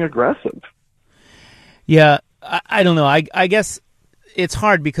being aggressive. Yeah, I don't know. I guess it's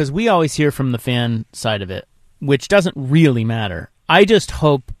hard because we always hear from the fan side of it, which doesn't really matter. I just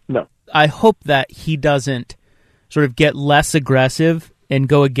hope that he doesn't sort of get less aggressive and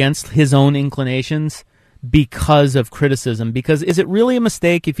go against his own inclinations because of criticism. Because is it really a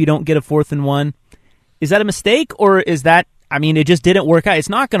mistake if you don't get a 4th and 1? Is that a mistake, or is that, it just didn't work out? It's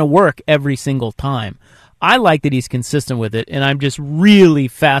not going to work every single time. I like that he's consistent with it, and I'm just really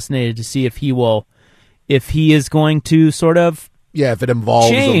fascinated to see if he is going to sort of if it evolves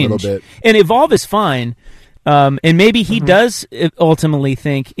change. A little bit. And evolve is fine. And maybe he does ultimately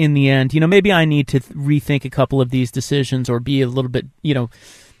think in the end, maybe I need to rethink a couple of these decisions or be a little bit, I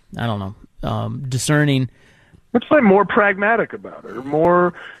don't know, discerning. Let's say more pragmatic about it, or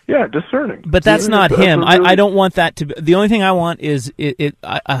more, discerning. But that's not him. I don't want that to be, the only thing I want is,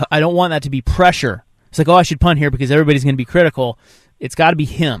 I don't want that to be pressure. It's like, I should punt here because everybody's going to be critical. It's got to be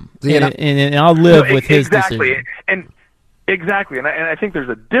him. And I'll live with his decision. Exactly, and I think there's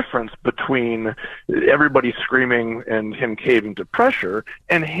a difference between everybody screaming and him caving to pressure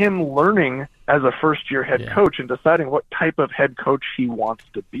and him learning as a first-year head coach and deciding what type of head coach he wants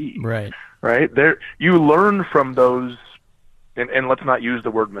to be. Right. There, you learn from those, and let's not use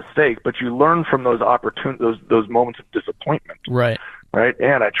the word mistake, but you learn from those those moments of disappointment. Right. Right,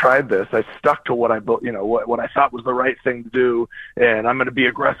 and I tried this. I stuck to what I thought was the right thing to do, and I'm going to be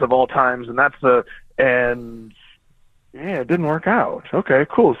aggressive all times, and it didn't work out. Okay,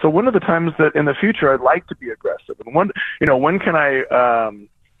 cool. So when are the times that in the future I'd like to be aggressive? And when can I,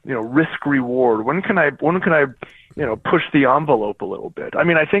 risk reward? When can I, push the envelope a little bit?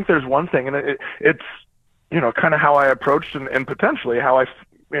 I think there's one thing, and it's, kind of how I approached and potentially how I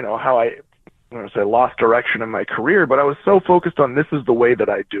I don't want to say lost direction in my career, but I was so focused on this is the way that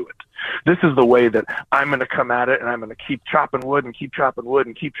I do it. This is the way that I'm going to come at it, and I'm going to keep chopping wood and keep chopping wood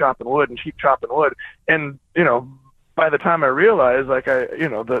and keep chopping wood and keep chopping wood. And, by the time I realized, like,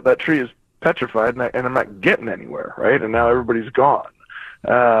 that tree is petrified and I'm not getting anywhere, right? And now everybody's gone.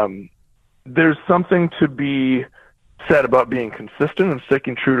 There's something to be said about being consistent and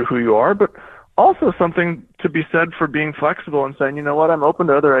sticking true to who you are, but also something to be said for being flexible and saying, you know what, I'm open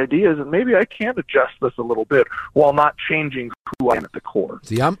to other ideas, and maybe I can adjust this a little bit while not changing who I am at the core.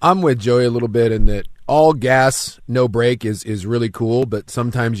 See, I'm with Joey a little bit in that all gas, no brake is really cool, but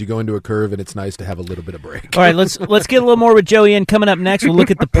sometimes you go into a curve and it's nice to have a little bit of brake. All right, let's get a little more with Joey in. Coming up next, we'll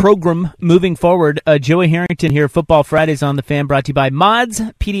look at the program moving forward. Joey Harrington here, Football Fridays on the Fan, brought to you by Mods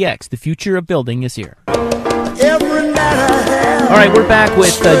PDX. The future of building is here. All right, we're back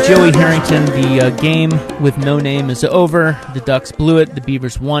with Joey Harrington. The game with no name is over. The Ducks blew it. The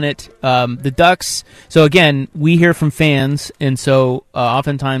Beavers won it. The Ducks, so again, we hear from fans, and so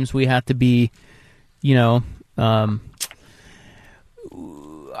oftentimes we have to be, I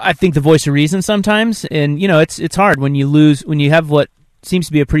think the voice of reason sometimes. And, it's hard when you lose, when you have what seems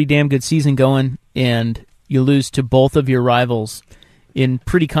to be a pretty damn good season going, and you lose to both of your rivals in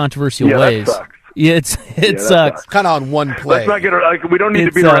pretty controversial ways. That sucks. Yeah, it sucks. Kind of on one play. Let's not get we don't need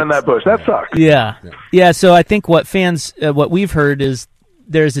to beat around that bush. That sucks. Yeah. So I think what fans, what we've heard is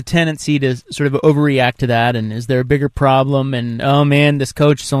there's a tendency to sort of overreact to that. And is there a bigger problem? And oh man, this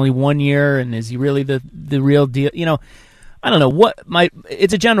coach is only 1 year, and is he really the real deal? I don't know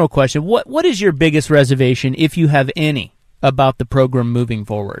it's a general question. What is your biggest reservation, if you have any, about the program moving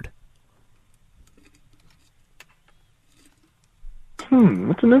forward?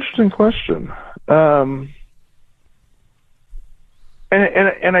 That's an interesting question. And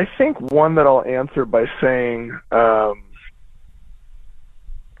I think one that I'll answer by saying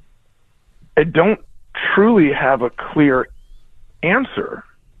I don't truly have a clear answer,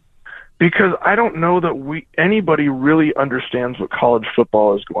 because I don't know that anybody really understands what college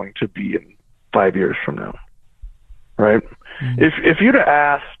football is going to be in 5 years from now, right? Mm-hmm. If you'd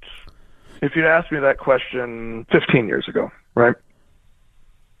asked me that question 15 years ago, right,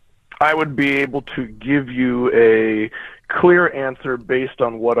 I would be able to give you a clear answer based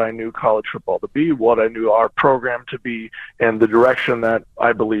on what I knew college football to be, what I knew our program to be, and the direction that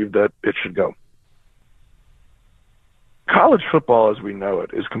I believe that it should go. College football as we know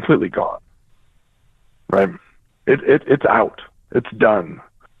it is completely gone, right? It's out. It's done.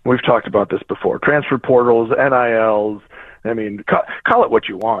 We've talked about this before. Transfer portals, NILs, I mean, call it what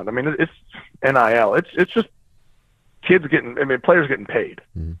you want. I mean, it's NIL. It's just players getting paid.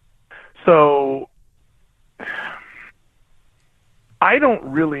 Mm-hmm. So I don't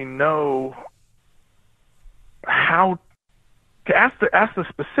really know how to ask the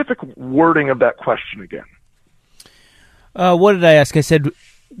specific wording of that question again. What did I ask? I said,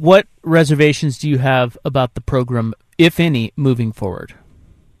 what reservations do you have about the program, if any, moving forward?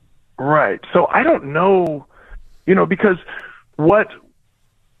 Right. So I don't know, because what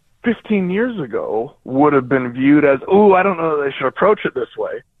 15 years ago would have been viewed as, I don't know that they should approach it this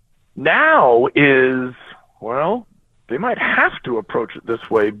way, now is, they might have to approach it this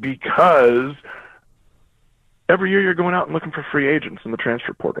way, because every year you're going out and looking for free agents in the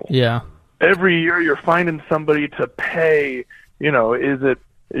transfer portal. Yeah. Every year you're finding somebody to pay, are you going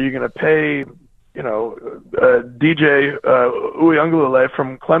to pay, DJ Uiagalelei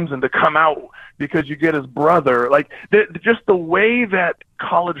from Clemson to come out because you get his brother? Like, just the way that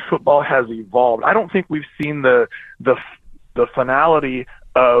college football has evolved, I don't think we've seen the finality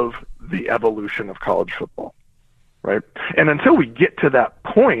of the evolution of college football, right? And until we get to that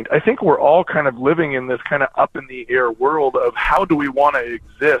point, I think we're all kind of living in this kind of up in the air world of how do we want to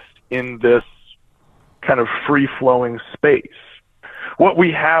exist in this kind of free-flowing space. What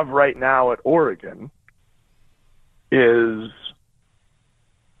we have right now at Oregon is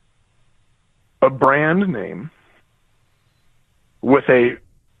a brand name with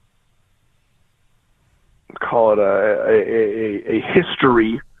call it a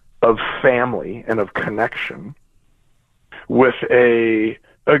history of family and of connection, with a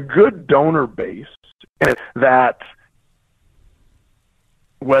good donor base, and that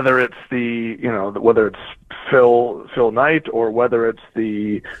whether it's whether it's Phil Knight, or whether it's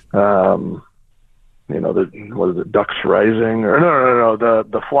the Ducks Rising, or no,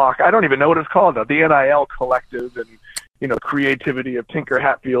 the Flock. I don't even know what it's called now. The NIL Collective, and creativity of Tinker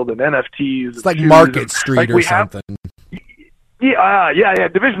Hatfield, and NFTs. It's like Market Street or something. Yeah.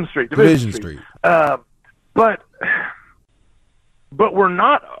 Division Street. But we're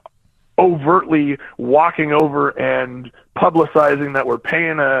not overtly walking over and publicizing that we're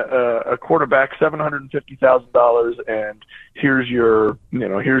paying a quarterback $750,000 and here's your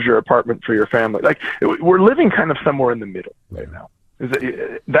apartment for your family. Like, we're living kind of somewhere in the middle right now.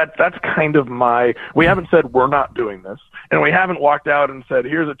 That's kind of my. We haven't said we're not doing this, and we haven't walked out and said,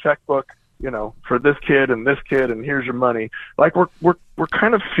 "Here's a checkbook, for this kid, and here's your money." Like we're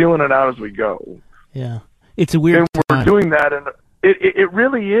kind of feeling it out as we go. Yeah, it's a weird. And we're doing that, and it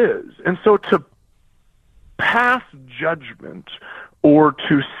really is. And so to pass judgment or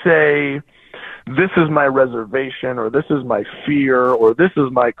to say this is my reservation or this is my fear or this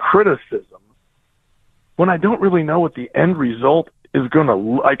is my criticism, when I don't really know what the end result is going to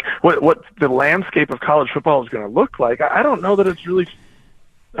like, what the landscape of college football is going to look like, I don't know that it's really.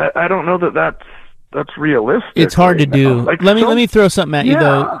 I don't know that's realistic. It's hard to do. Like, let me throw something at you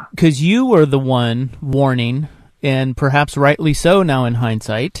though, because you were the one warning, and perhaps rightly so now in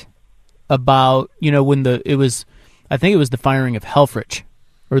hindsight, about when I think it was the firing of Helfrich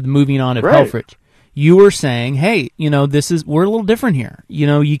or the moving on of Helfrich. You were saying, hey, we're a little different here.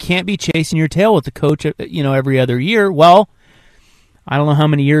 You can't be chasing your tail with the coach, every other year. Well, I don't know how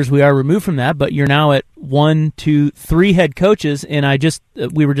many years we are removed from that, but you're now at 1, 2, 3 head coaches, and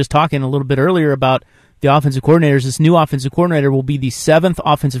we were just talking a little bit earlier about the offensive coordinators. This new offensive coordinator will be the 7th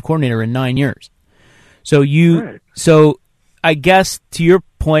offensive coordinator in 9 years. So so I guess to your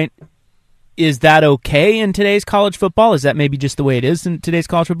point, is that okay in today's college football? Is that maybe just the way it is in today's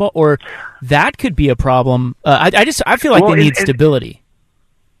college football, or that could be a problem? I feel like they need stability.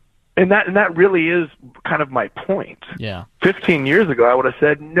 And that really is kind of my point. Yeah. 15 years ago, I would have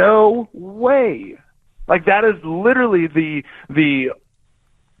said, no way. Like, that is literally the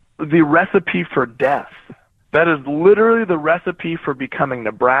recipe for death. That is literally the recipe for becoming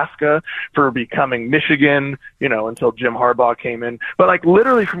Nebraska, for becoming Michigan, until Jim Harbaugh came in. But, like,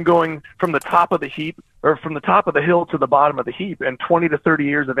 literally from going from the top of the heap or from the top of the hill to the bottom of the heap in 20 to 30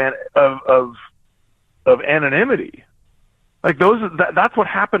 years of anonymity. Like that's what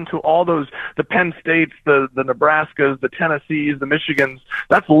happened to all those, the Penn States, the Nebraskas, the Tennessees, the Michigans.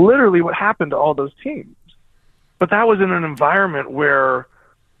 That's literally what happened to all those teams. But that was in an environment where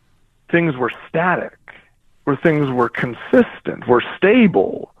things were static, where things were consistent, were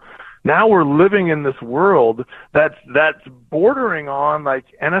stable. Now we're living in this world that's bordering on like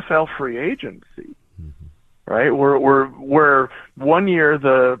NFL free agency. Right, where 1 year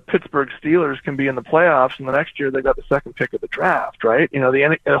the Pittsburgh Steelers can be in the playoffs, and the next year they got the second pick of the draft. Right,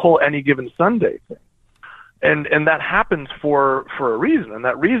 the whole any given Sunday thing, and that happens for a reason, and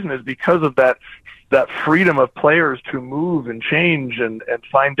that reason is because of that freedom of players to move and change and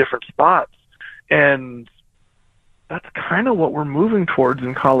find different spots, and that's kind of what we're moving towards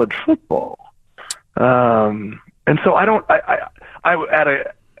in college football. And so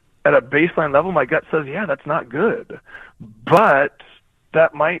at a baseline level, my gut says, yeah, that's not good. But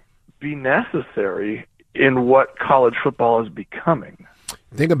that might be necessary in what college football is becoming.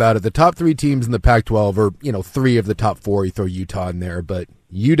 Think about it. The top 3 teams in the Pac-12 are, 3 of the top 4. You throw Utah in there. But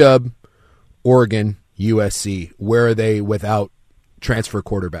UW, Oregon, USC, where are they without transfer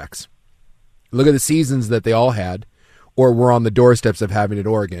quarterbacks? Look at the seasons that they all had, or were on the doorsteps of having at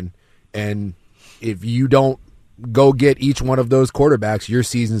Oregon. And if you don't go get each one of those quarterbacks, your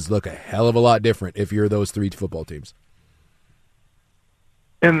seasons look a hell of a lot different if you're those 3 football teams.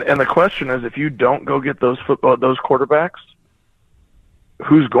 And the question is, if you don't go get those quarterbacks,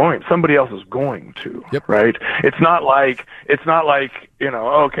 who's going? Somebody else is going to. Yep. Right? It's not like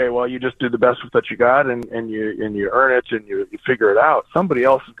okay, well, you just do the best with what you got and you earn it and you figure it out. Somebody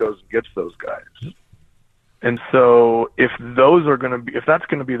else goes and gets those guys. Yep. And so if that's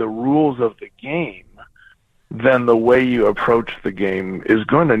going to be the rules of the game, then the way you approach the game is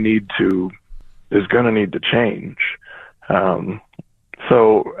going to need to change.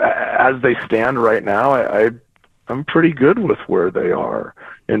 So as they stand right now, I'm pretty good with where they are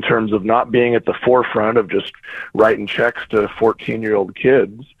in terms of not being at the forefront of just writing checks to 14-year-old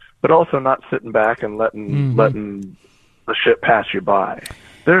kids, but also not sitting back and letting the shit pass you by.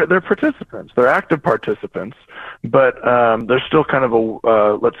 They're participants. They're active participants, but they're still kind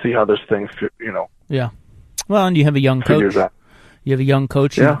of let's see how this thing, Yeah. Well, and you have a young coach. You have a young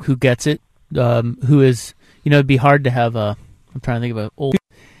coach who gets it, who is, it'd be hard to have I'm trying to think of an old.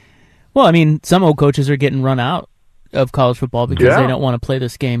 Well, I mean, some old coaches are getting run out of college football because they don't want to play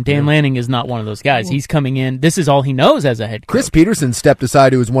this game. Dan Lanning is not one of those guys. He's coming in. This is all he knows as a head coach. Chris Peterson stepped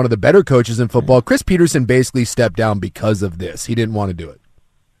aside, who was one of the better coaches in football. Chris Peterson basically stepped down because of this. He didn't want to do it.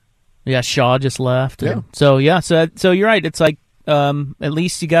 Yeah, Shaw just left. Yeah. So you're right. It's like, at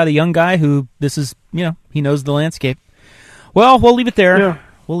least you got a young guy who this is, he knows the landscape. Well, we'll leave it there. Yeah.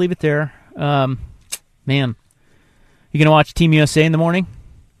 We'll leave it there. Man, you going to watch Team USA in the morning?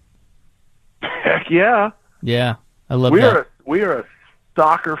 Heck yeah. Yeah, I love that. We are a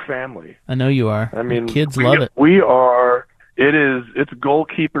soccer family. I know you are. I mean, kids love it. We are. it's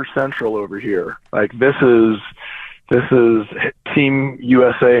goalkeeper central over here. Like this is Team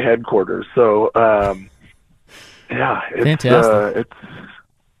USA headquarters. So yeah, it's fantastic.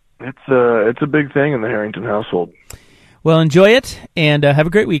 It's a big thing in the Harrington household. Well, enjoy it and have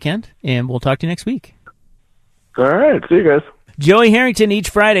a great weekend, and we'll talk to you next week. All right, see you guys. Joey Harrington each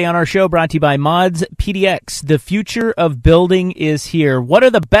Friday on our show, brought to you by Mods PDX. The future of building is here. What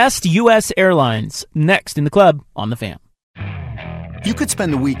are the best U.S. airlines? Next in the club on The Fan. You could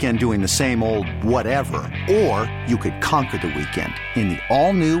spend the weekend doing the same old whatever, or you could conquer the weekend in the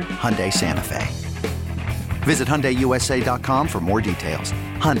all-new Hyundai Santa Fe. Visit HyundaiUSA.com for more details.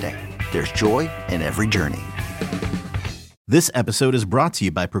 Hyundai, there's joy in every journey. This episode is brought to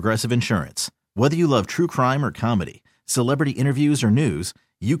you by Progressive Insurance. Whether you love true crime or comedy, celebrity interviews or news,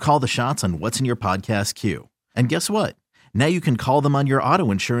 you call the shots on what's in your podcast queue. And guess what? Now you can call them on your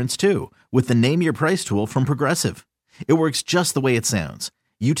auto insurance too with the Name Your Price tool from Progressive. It works just the way it sounds.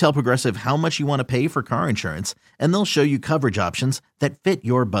 You tell Progressive how much you want to pay for car insurance, and they'll show you coverage options that fit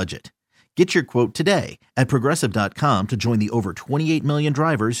your budget. Get your quote today at Progressive.com to join the over 28 million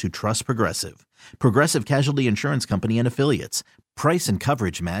drivers who trust Progressive. Progressive Casualty Insurance Company and Affiliates. Price and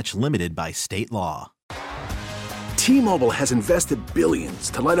coverage match limited by state law. T-Mobile has invested billions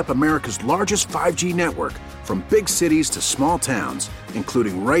to light up America's largest 5G network, from big cities to small towns,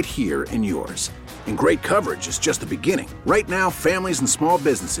 including right here in yours. And great coverage is just the beginning. Right now, families and small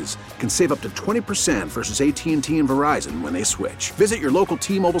businesses can save up to 20% versus AT&T and Verizon when they switch. Visit your local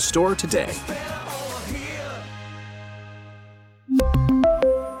T-Mobile store today.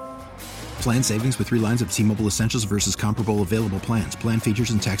 Plan savings with 3 lines of T-Mobile Essentials versus comparable available plans. Plan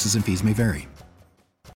features and taxes and fees may vary.